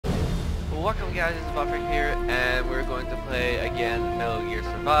welcome guys, it's Buffer here, and we're going to play again Metal Gear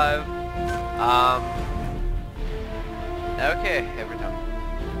Survive. Okay, every time.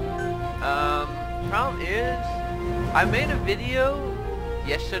 Problem is, I made a video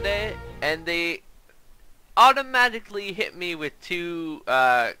yesterday, and they automatically hit me with 2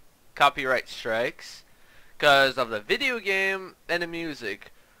 copyright strikes because of the video game and the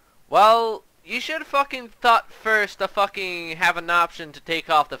music. Well, you should have fucking thought first to fucking have an option to take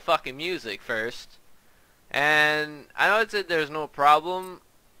off the fucking music first. And I know it said there's no problem,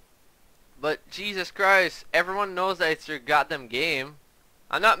 but Jesus Christ, everyone knows that it's your goddamn game.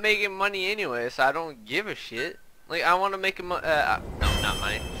 I'm not making money anyway, so I don't give a shit. Like, I want to make no, not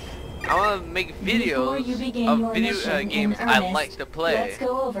money. I want to make videos of video games I like to play. Let's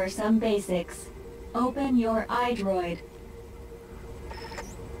go over some basics. Open your iDroid.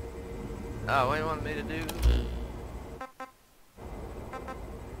 Oh, what do you want me to do?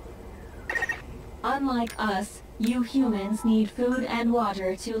 Unlike us, you humans need food and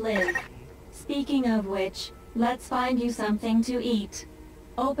water to live. Speaking of which, let's find you something to eat.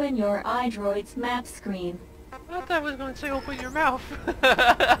 Open your iDroid's map screen. I thought I was going to say open your mouth.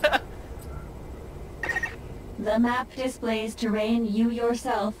 The map displays terrain you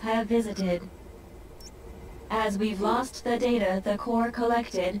yourself have visited. As we've lost the data the core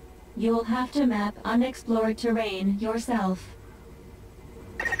collected, you'll have to map unexplored terrain yourself.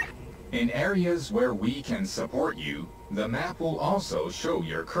 In areas where we can support you, the map will also show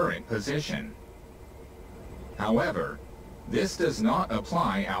your current position. However, this does not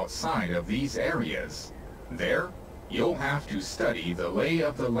apply outside of these areas. There, you'll have to study the lay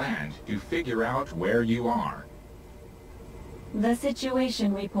of the land to figure out where you are. The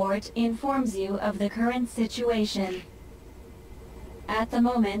situation report informs you of the current situation. At the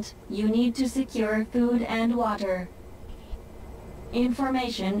moment, you need to secure food and water.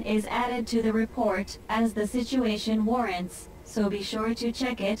 Information is added to the report as the situation warrants, so be sure to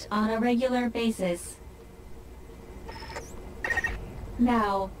check it on a regular basis.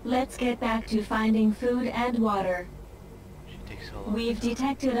 Now, let's get back to finding food and water. We've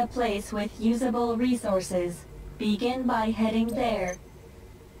detected a place with usable resources. Begin by heading there.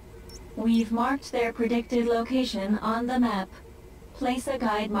 We've marked their predicted location on the map. Place a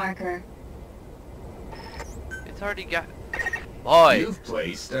guide marker. It's already got... Boy! You've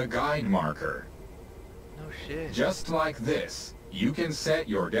placed a guide marker. No shit. Just like this, you can set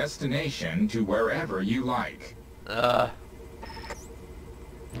your destination to wherever you like. I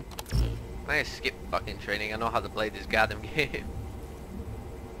skip fucking training. I know how to play this goddamn game.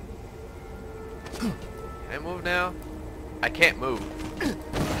 Can I move now? I can't move.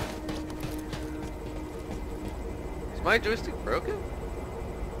 Is my joystick broken?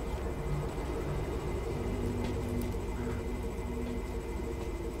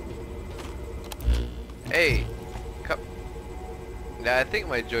 Hey, nah, I think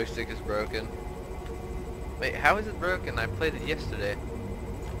my joystick is broken. Wait, how is it broken? I played it yesterday.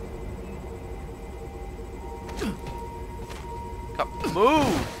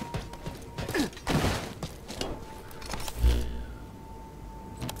 Move!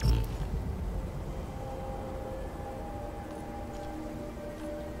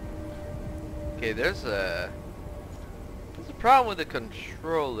 Okay, there's a problem with the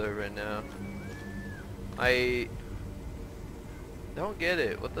controller right now. I don't get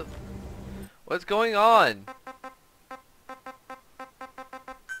it. What's going on?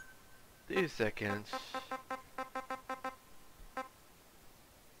 2 seconds.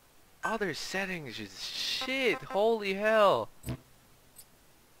 Other settings is shit. Holy hell.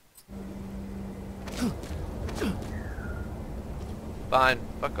 Fine.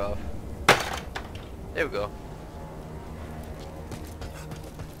 Fuck off. There we go.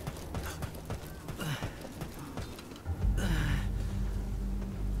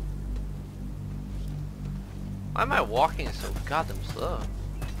 Why am I walking so goddamn slow?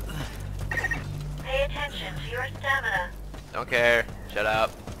 Pay attention to your stamina. Don't care. Shut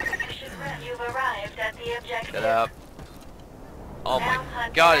up. You've arrived at the objective. Shut up. Oh my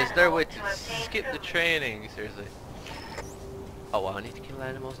god, is there a way to skip the training? Seriously. Oh wow, I need to kill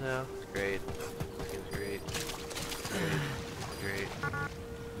animals now? It's great. This game's great. Great.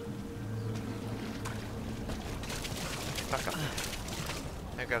 Fuck up.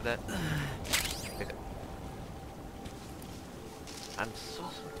 Can I grab that? Pick up. I'm so sorry.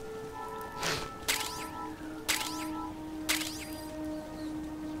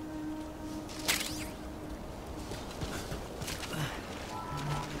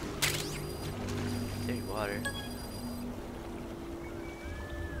 Water.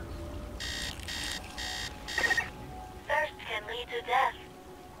 Thirst can lead to death.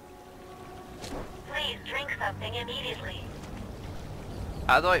 drink something immediately.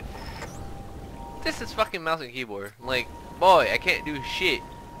 How do I... This is fucking mouse and keyboard. Like, boy, I can't do shit.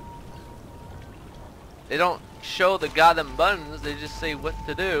 They don't show the goddamn buttons, they just say what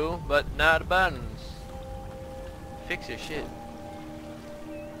to do, but not buttons. Fix your shit.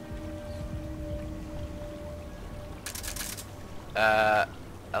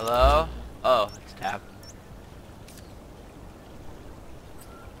 Hello? Oh, it's tab.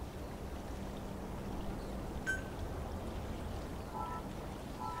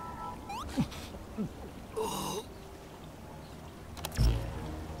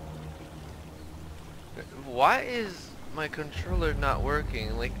 Why is my controller not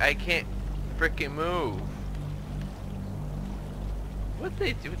working? Like, I can't freaking move. What do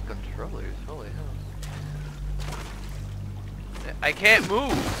they do with controllers? Holy hell. I can't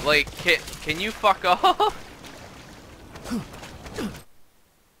move. Like, can you fuck off?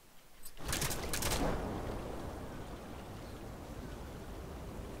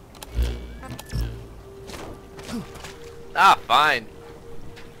 Ah, fine.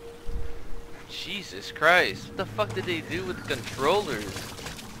 Jesus Christ, what the fuck did they do with the controllers?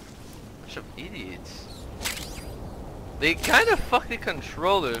 Bunch of idiots. They kind of fucked the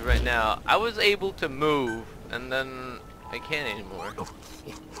controllers right now. I was able to move, and then I can't anymore.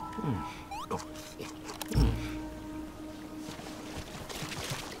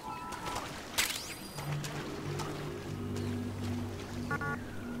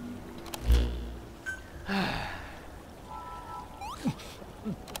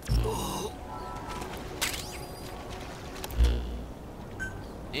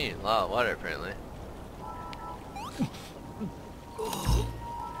 You need a lot of water, apparently.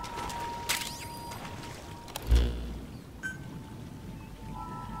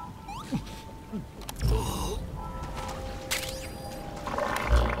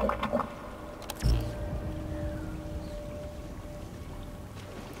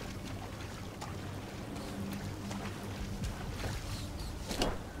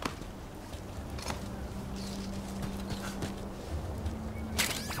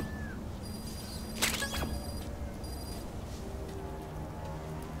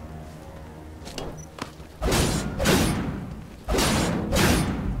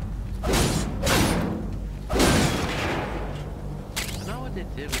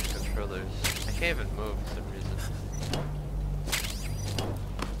 Did with controllers. I can't even move for some reason.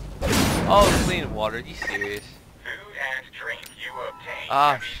 Oh, clean water. Are you serious? Food and drink you obtain.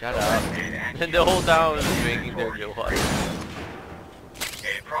 Ah, shut up. And the whole time I was drinking their good water.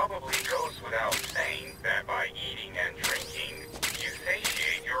 It probably goes without saying that by eating and drinking, you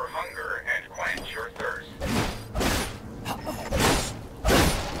satiate your hunger and quench your thirst.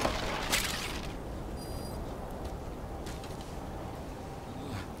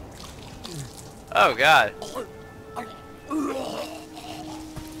 Oh god.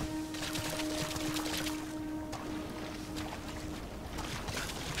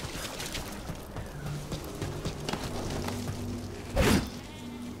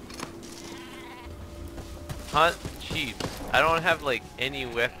 Hunt cheap. I don't have like any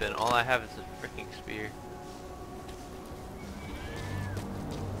weapon. All I have is a freaking spear.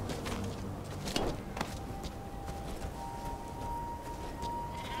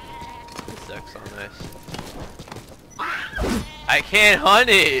 Sucks on this. I can't hunt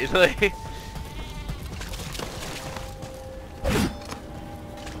it. Like,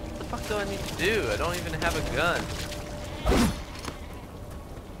 what the fuck do I need to do? I don't even have a gun.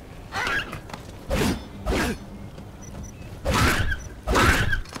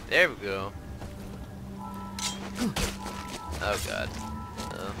 There we go. Oh god.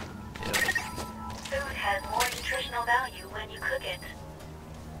 Yeah. Food has more nutritional value when you cook it.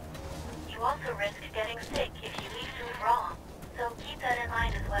 You also risk getting sick if you leave food raw, so keep that in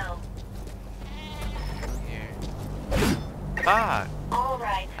mind as well. Here. Fuck.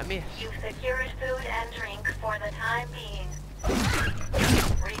 Alright, I mean, you've secured food and drink for the time being.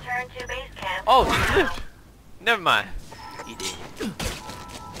 Return to base camp. oh for shit. now. Never mind. He did.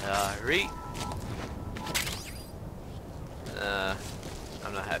 Read.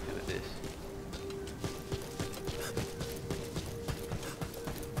 I'm not happy with this.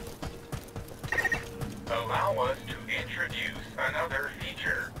 Allow us to introduce another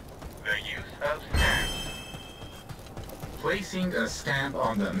feature, the use of stamps. Placing a stamp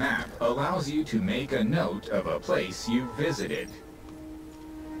on the map allows you to make a note of a place you visited.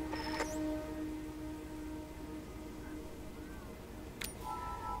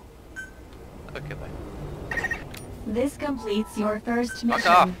 Okay, bye. This completes your first Fuck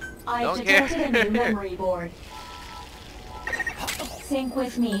mission. off. I've Don't detected care. a new memory board. Sync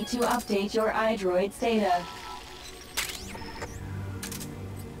with me to update your iDroid's data.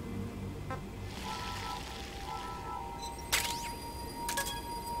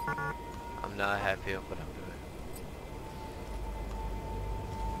 I'm not happy with what I'm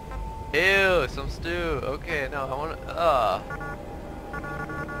doing. Ew, some stew. Okay, no, I want to.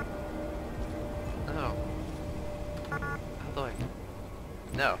 No. How do I?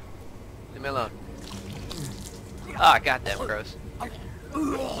 No. Leave me alone. Ah, goddamn gross.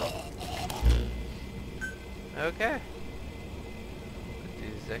 Okay. 2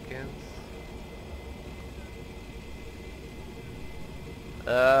 seconds.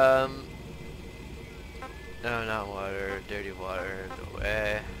 No, not water. Dirty water. Go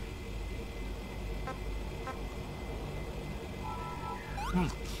away.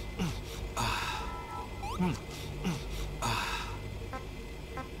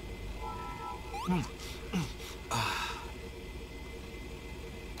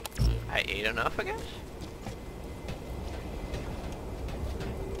 I ate enough, I guess?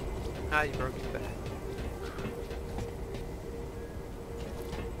 Ah, you broke it back.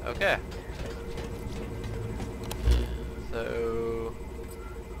 Okay. So,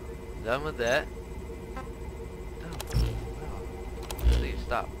 done with that. No. Please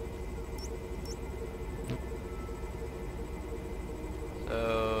stop.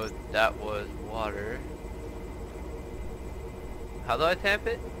 So, that was water. How do I tamp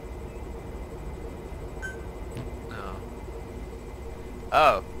it? No.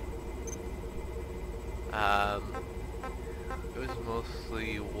 Oh. It was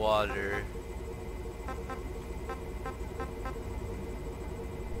mostly water.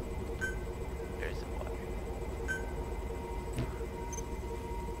 There's the water.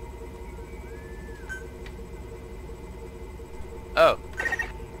 Oh.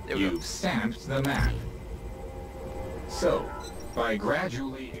 There we go. You've stamped the map. So, by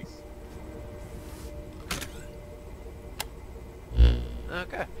gradually...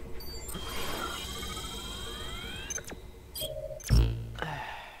 Okay.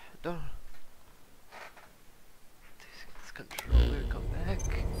 Don't. This controller come back.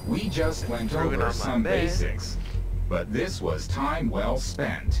 We just went over some basics, but this was time well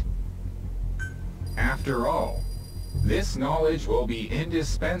spent. After all, this knowledge will be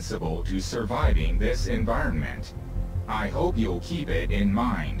indispensable to surviving this environment. I hope you'll keep it in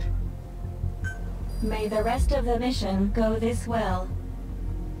mind. May the rest of the mission go this well.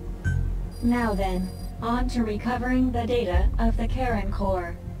 Now then, on to recovering the data of the Karen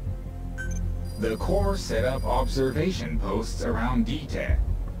Core. The Core set up observation posts around DTED,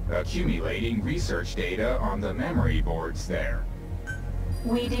 accumulating research data on the memory boards there.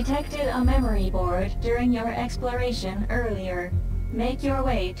 We detected a memory board during your exploration earlier. Make your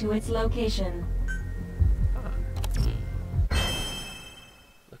way to its location.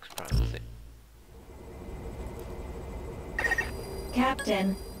 Looks promising.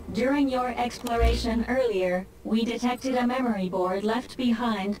 Captain, during your exploration earlier, we detected a memory board left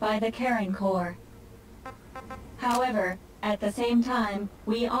behind by the Karen Core. However, at the same time,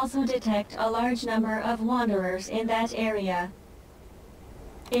 we also detect a large number of wanderers in that area.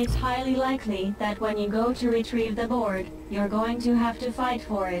 It's highly likely that when you go to retrieve the board, you're going to have to fight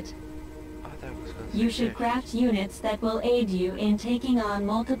for it. You should craft units that will aid you in taking on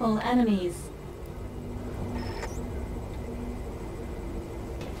multiple enemies.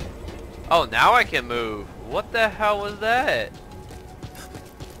 Oh, now I can move. What the hell was that?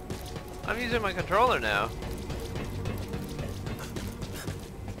 I'm using my controller now.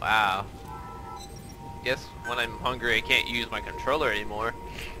 Wow. Guess when I'm hungry I can't use my controller anymore.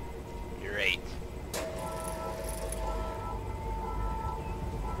 Great.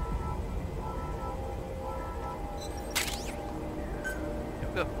 Here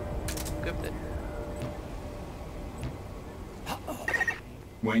we go. Equipped it.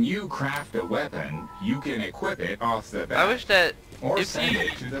 When you craft a weapon, you can equip it off the bat. I wish that or if send you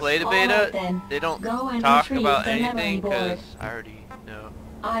it to the play the Alright beta, then. they don't Go and talk retrieve about the memory anything board. because I already know.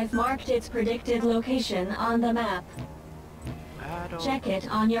 I've marked its predicted location on the map. I don't. Check it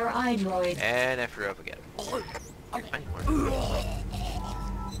on your iDroid. And I threw up again. I need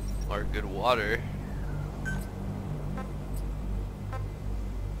more good water.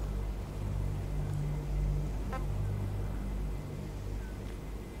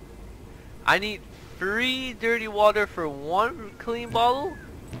 I need 3 dirty water for 1 clean bottle?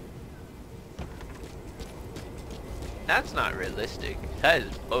 That's not realistic. That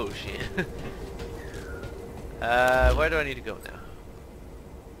is bullshit. Where do I need to go now?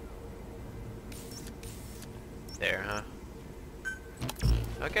 There, huh?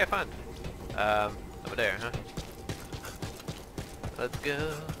 Okay, fine. Over there, huh? Let's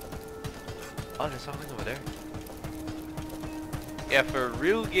go. Oh, there's something over there. Yeah, for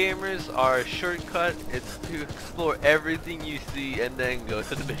real gamers, our shortcut is to explore everything you see and then go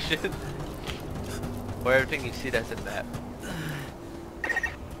to the mission. Or everything you see that's in the map.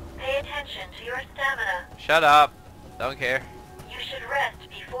 Pay attention to your stamina. Shut up. Don't care. You should rest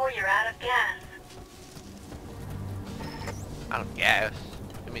before you're out of gas. Out of gas?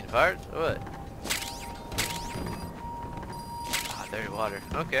 You mean farts? Or what? Ah, dirty water.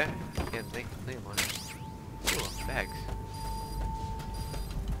 Okay. Can't make clean water. Ooh, bags.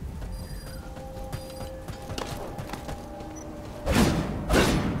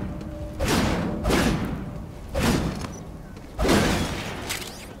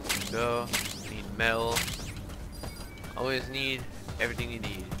 Go. Need metal. Always need everything you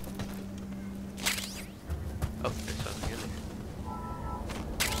need. Oh, there's something in there.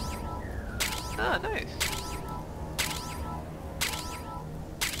 Ah, nice.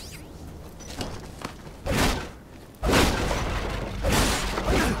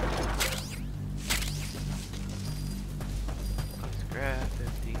 Let's grab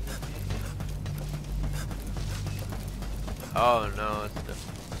 50. Oh no, it's the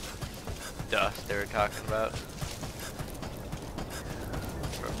dust they were talking about.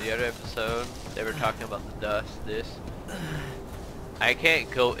 From the other episode, they were talking about the dust, I can't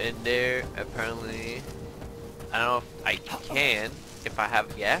go in there, apparently. I don't know if I can, if I have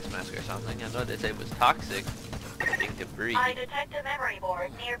a gas mask or something. I know they said it was toxic thing to breathe. I detect a memory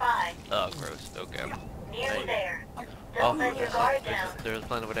board nearby. Oh, gross. Okay. Nearly there. Don't let your guard down. There's a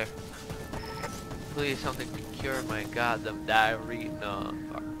plant over there. Please, something to cure my goddamn diarrhea. No,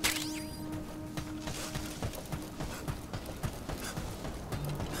 fuck.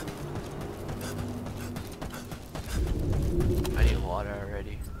 I need water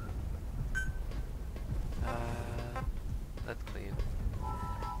already. That's clean.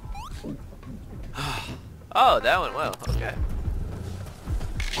 Oh, that went well. Okay.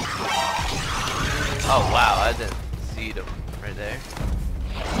 Oh wow, I didn't see them right there.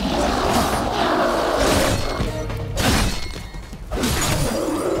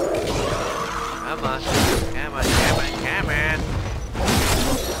 Come on, come on, come on, come on.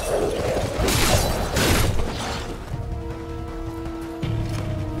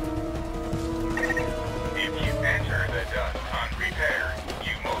 If you enter the dust unprepared,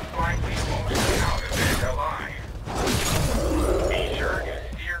 you most likely won't get out of it alive. Be sure to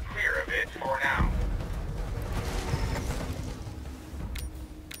steer clear of it for now.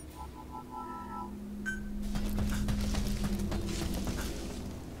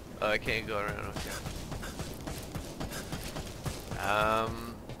 Oh, I can't go around, okay.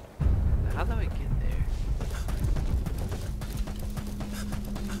 How do I get there?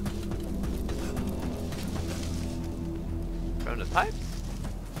 From the pipes?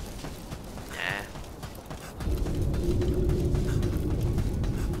 Nah.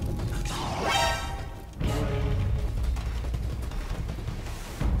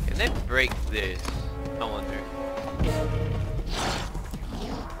 Can they break this? I wonder.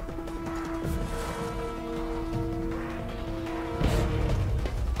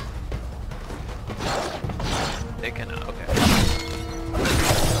 They cannot, okay.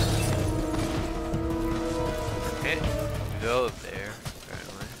 Can't go there,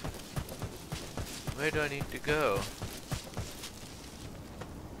 apparently. Where do I need to go?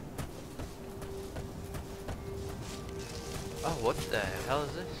 Oh, what the hell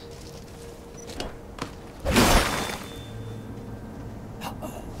is this?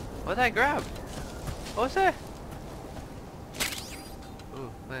 What did I grab? What was that?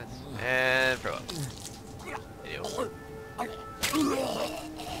 Ooh, plants. And throw up.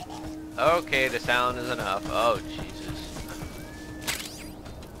 Okay, the sound is enough. Oh, Jesus.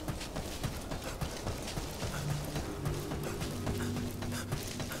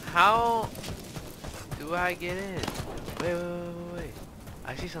 How do I get in? Wait.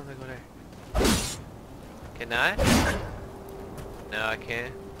 I see something over there. Can I? No, I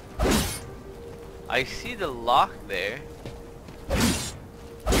can't. I see the lock there.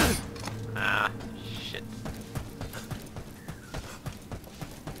 Ah, shit.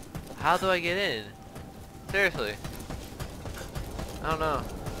 How do I get in? Seriously. I don't know.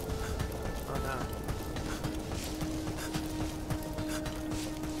 Oh no.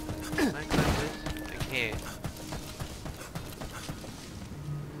 Can I climb this? I can't.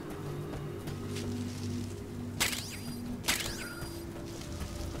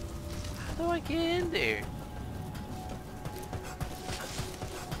 How do I get in there?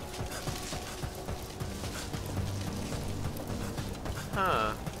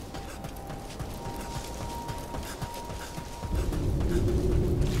 Huh.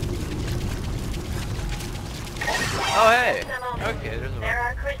 Oh, hey. Okay, there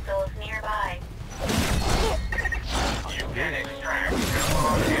are crystals nearby. You can extract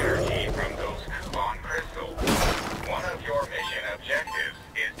Kubon energy from those Kubon crystals. One of your mission objectives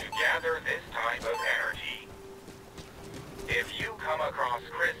is to gather this type of energy. If you come across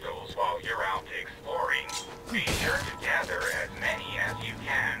crystals while you're out exploring, be sure to gather as many as you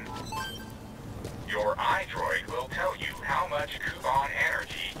can. Your iDroid will tell you how much Kubon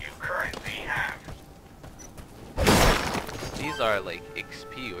energy you currently have. These are like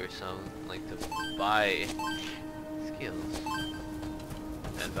XP or something, like to buy skills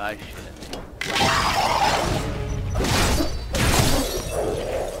and buy shit.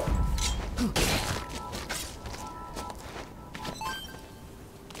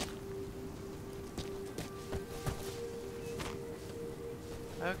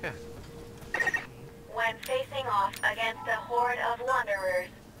 Okay. When facing off against a horde of wanderers,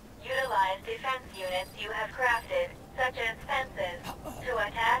 utilize defense units you have crafted, such as fences, to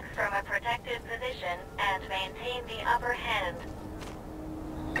attack from a protected position and maintain the upper hand.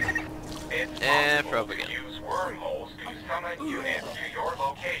 It's possible to use wormholes to summon units to your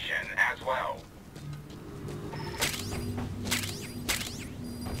location as well.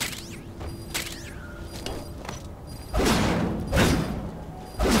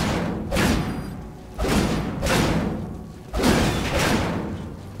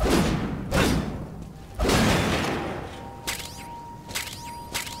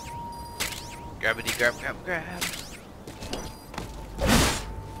 Grabbity grab grab grab.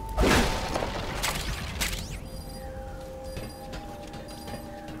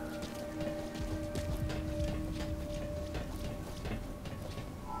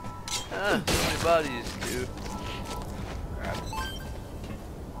 Ah, so many bodies, dude. Grab.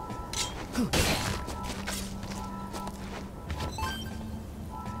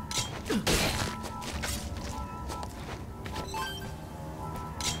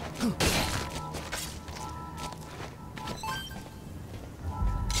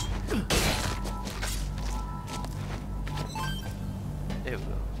 There we go.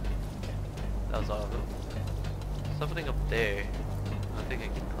 That was all of them. Something up there. I don't think I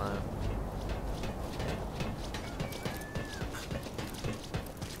can climb.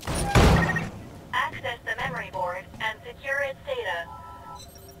 Access the memory board and secure its data.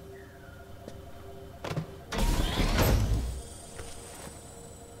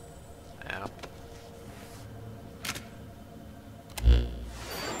 Ow.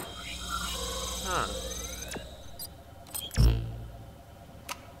 Huh.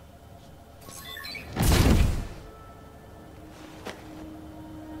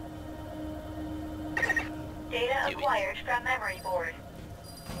 Data acquired from memory board.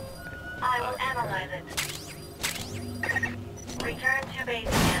 I will analyze it. Return to base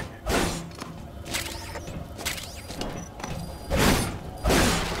camp.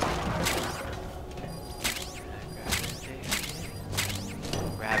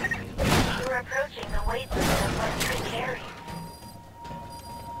 You're approaching the weight limit of what you can carry.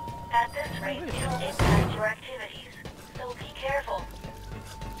 At this rate, it'll impact your activities, so be careful.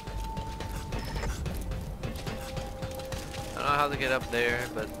 I don't know how to get up there,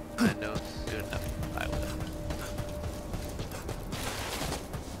 but I know soon enough I will.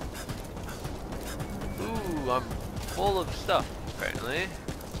 Ooh, I'm full of stuff, apparently.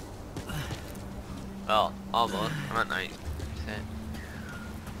 Well, almost. I'm at 90%.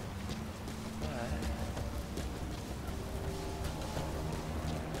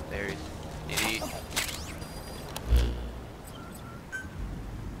 Berries. Need to eat.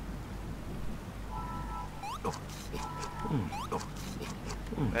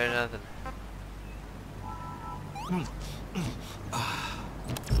 Better nothing.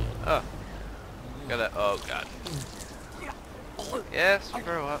 Oh. Gotta. Oh god. Yes,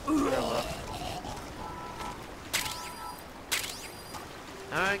 grow up. Grow up.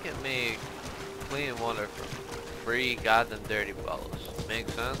 Alright, get me clean water for free goddamn dirty bottles.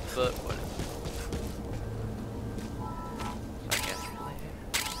 Makes sense, but whatever. I guess later.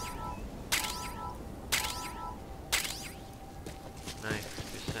 90%.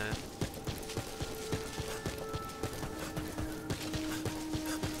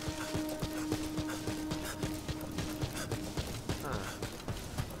 Huh.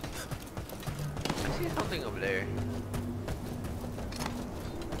 I see something over there.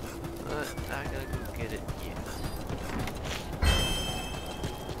 But I gotta go get it yet.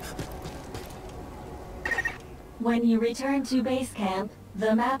 When you return to base camp,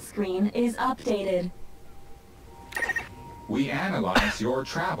 the map screen is updated. We analyze your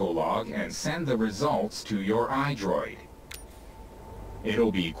travel log and send the results to your iDroid.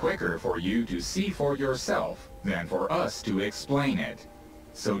 It'll be quicker for you to see for yourself than for us to explain it.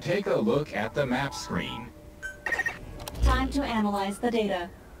 So take a look at the map screen. Time to analyze the data.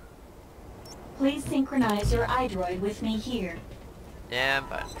 Please synchronize your iDroid with me here. Damn,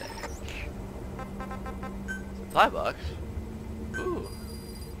 but supply box. Ooh.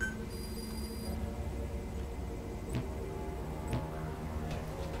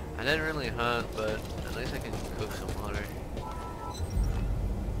 I didn't really hunt, but at least I can cook some water.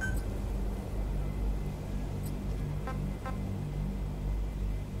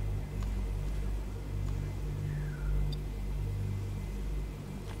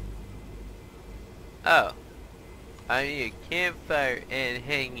 Oh, I need a campfire and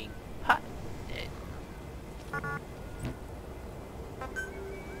hanging hot.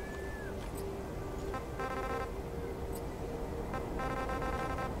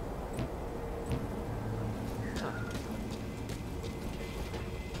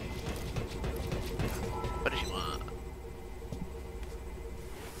 What does she want?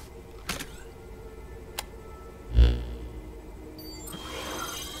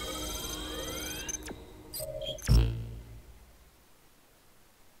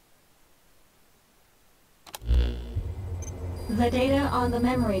 The data on the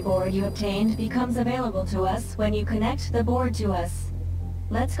memory board you obtained becomes available to us when you connect the board to us.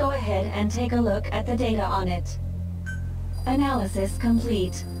 Let's go ahead and take a look at the data on it. Analysis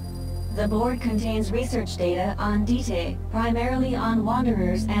complete. The board contains research data on DT, primarily on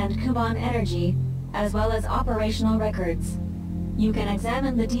Wanderers and Kuban Energy, as well as operational records. You can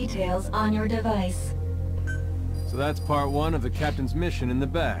examine the details on your device. So that's part 1 of the captain's mission in the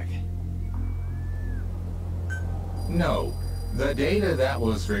bag. No. The data that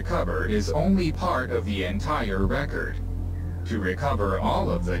was recovered is only part of the entire record. To recover all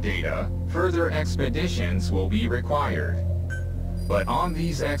of the data, further expeditions will be required. But on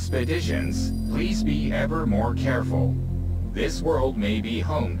these expeditions, please be ever more careful. This world may be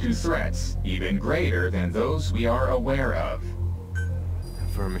home to threats even greater than those we are aware of.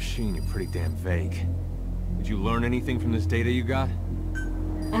 For a machine, you're pretty damn vague. Did you learn anything from this data you got?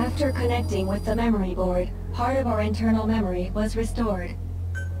 After connecting with the memory board, part of our internal memory was restored.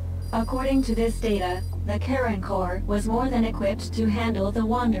 According to this data, the Karen Corps was more than equipped to handle the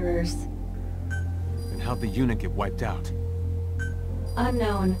Wanderers. And how'd the unit get wiped out?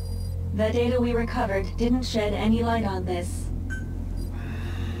 Unknown. The data we recovered didn't shed any light on this.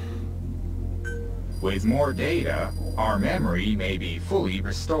 With more data, our memory may be fully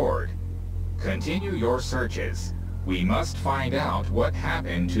restored. Continue your searches. We must find out what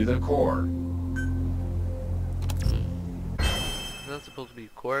happened to the Corps. Is that supposed to be a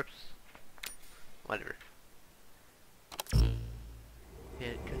corpse? Whatever.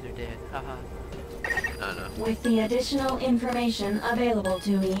 Yeah, because they're dead. Haha. I don't know. With the additional information available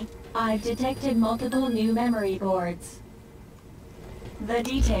to me, I've detected multiple new memory boards. The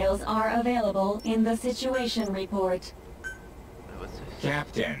details are available in the situation report. Wait, what's this?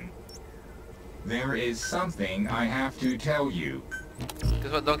 Captain, there is something I have to tell you.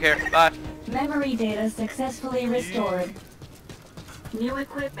 Guess what? Don't care. Bye. Memory data successfully restored. New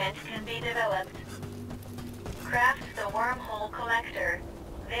equipment can be developed. Craft the wormhole collector.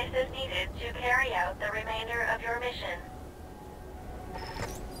 This is needed to carry out the remainder of your mission.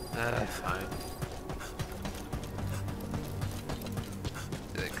 That's fine.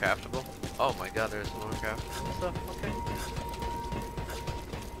 Is it craftable? Oh my god, there's more craftable stuff. Okay.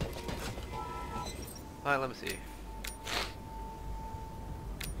 Alright, let me see.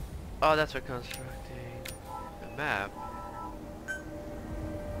 Oh, that's for constructing the map.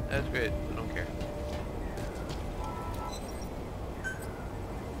 That's great. I don't care.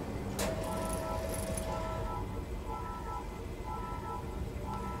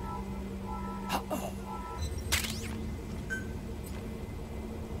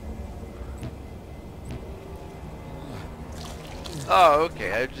 Oh,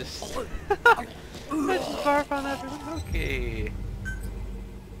 okay. I just far from everyone. Okay.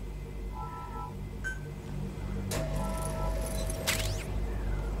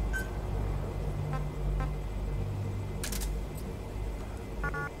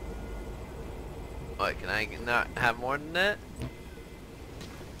 What, can I not have more than that?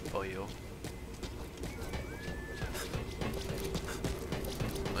 Oh, yo.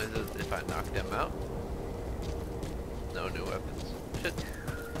 What is it if I knock them out? No new weapons. Shit.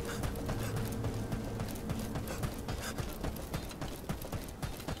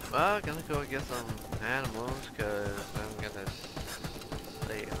 Well, I'm gonna go get some animals, cause I'm gonna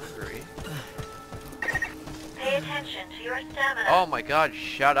stay hungry. Pay attention to your stamina. Oh my god,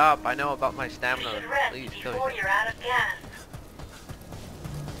 shut up. I know about my You stamina. should rest Please kill before yourself. you're out of gas.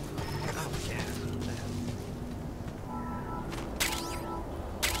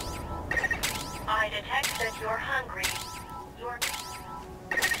 detect that you're hungry.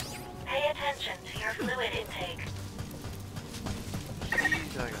 Pay attention to your fluid intake.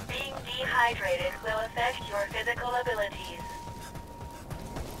 Being dehydrated will affect your physical abilities.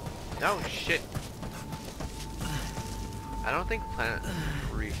 No shit. I don't think planets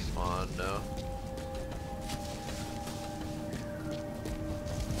respawn, no.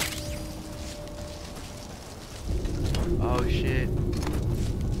 Oh shit.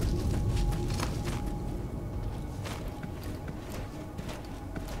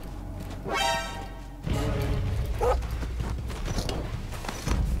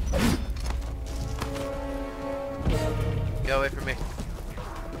 Go away from me.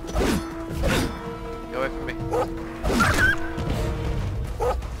 Go away from me.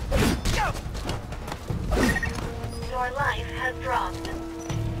 Your life has dropped.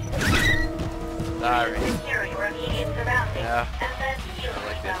 Sorry. Secure your immediate surroundings Yeah. and then heal I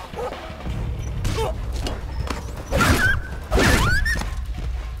like yourself.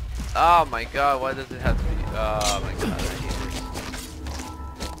 Oh my god, why does it have to be? Oh my god, I hate this.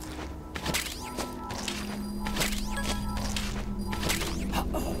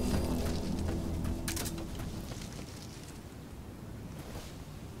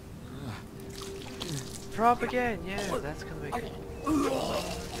 Drop again, yeah, that's gonna make it.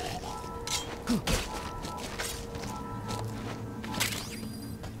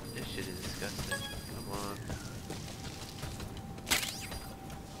 This shit is disgusting. Come on.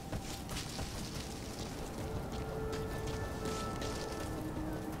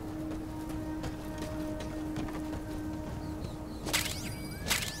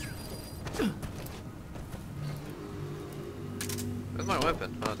 Where's my weapon?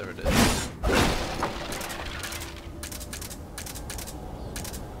 Oh, there it is.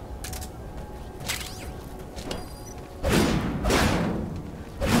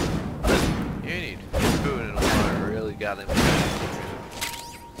 Got him.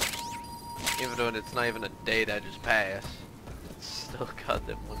 Even though it's not even a day that just passed, it's still got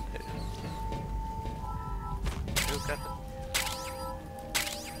them one day. Still got them.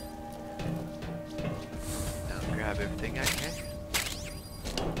 Now grab everything I can.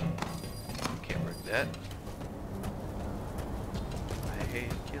 Can't work that. I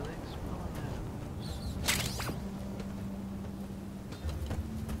hate killing small animals.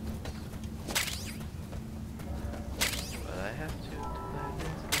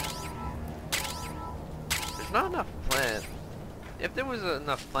 There's not enough plant. If there was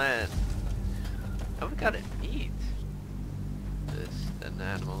enough plant, I would gotta eat this than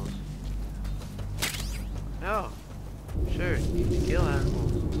animals. No, sure, you can kill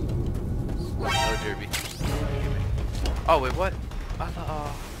animals. No, Derby. Oh wait, what? I thought.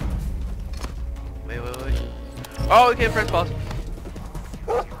 Oh. Wait. Oh, okay, press pause.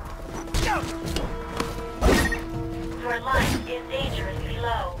 Your life is dangerously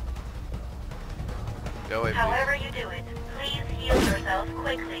low. Go away, please. However you do it, please heal yourself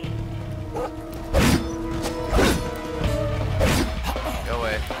quickly. Go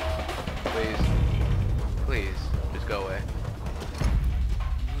away. Please. Please, just go away.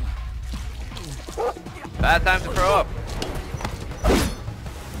 Bad time to throw up.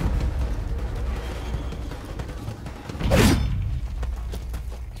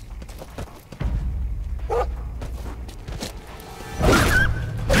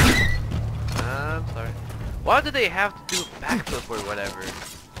 I'm sorry. Why do they have to do a backflip or whatever?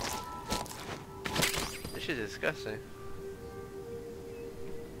 This shit is disgusting.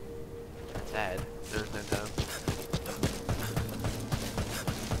 Sad. There's no time.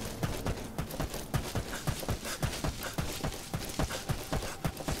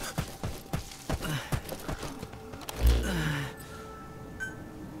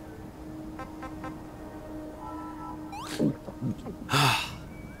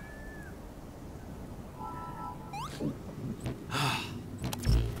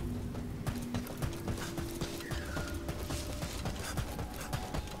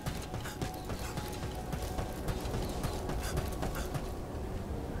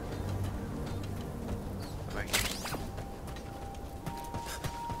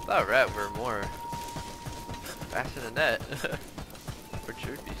 I thought rat were more faster than that. Or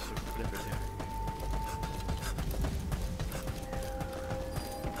should be so clever there.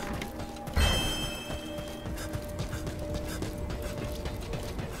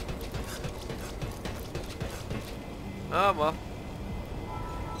 Oh well.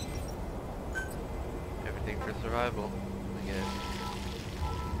 Everything for survival, I guess.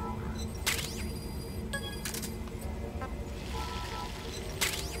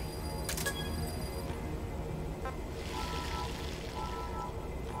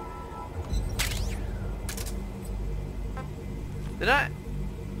 Did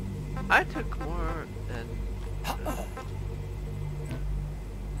I took more than...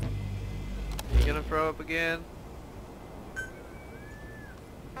 You gonna throw up again?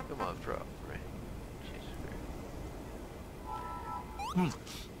 Come on, throw up, right?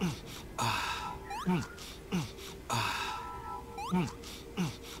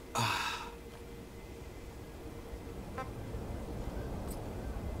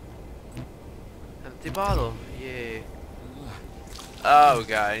 Empty bottle, yay. Oh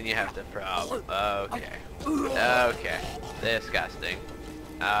god, and you have to throw up. Okay. Okay. Disgusting.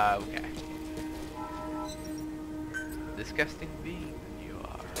 Okay. Disgusting being you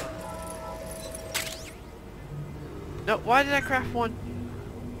are. No, why did I craft one?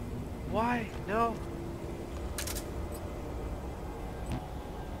 Why? No.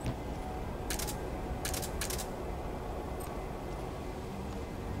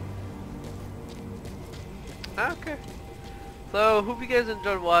 Okay. So, hope you guys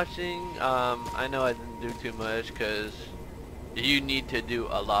enjoyed watching. I know I didn't do too much because you need to do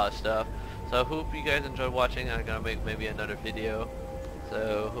a lot of stuff. So, hope you guys enjoyed watching. I'm gonna make maybe another video.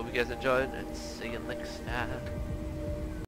 So, hope you guys enjoyed and see you next time.